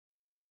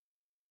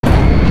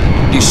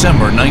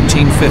December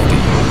 1950.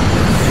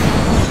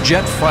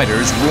 Jet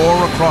fighters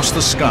roar across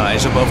the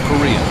skies above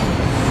Korea.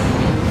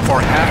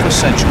 For half a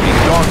century,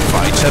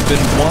 dogfights have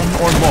been won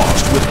or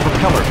lost with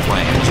propeller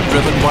planes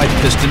driven by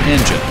piston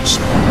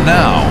engines.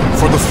 Now,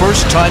 for the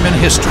first time in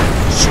history,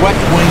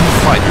 swept-wing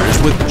fighters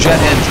with jet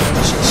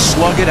engines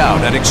slug it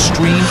out at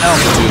extreme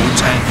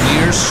altitudes and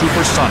near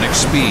supersonic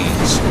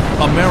speeds.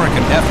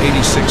 American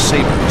F-86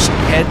 Sabres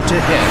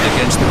head-to-head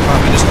against the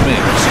communist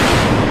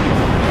MiGs.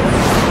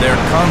 Their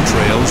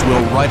contrails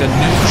will write a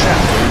new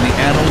chapter in the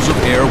annals of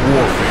air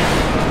warfare,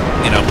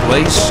 in a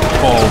place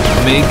called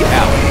MiG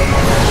Alley.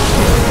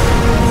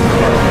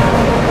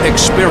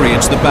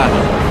 Experience the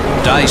battle,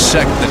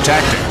 dissect the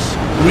tactics,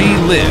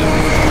 relive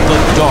the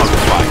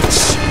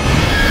dogfights.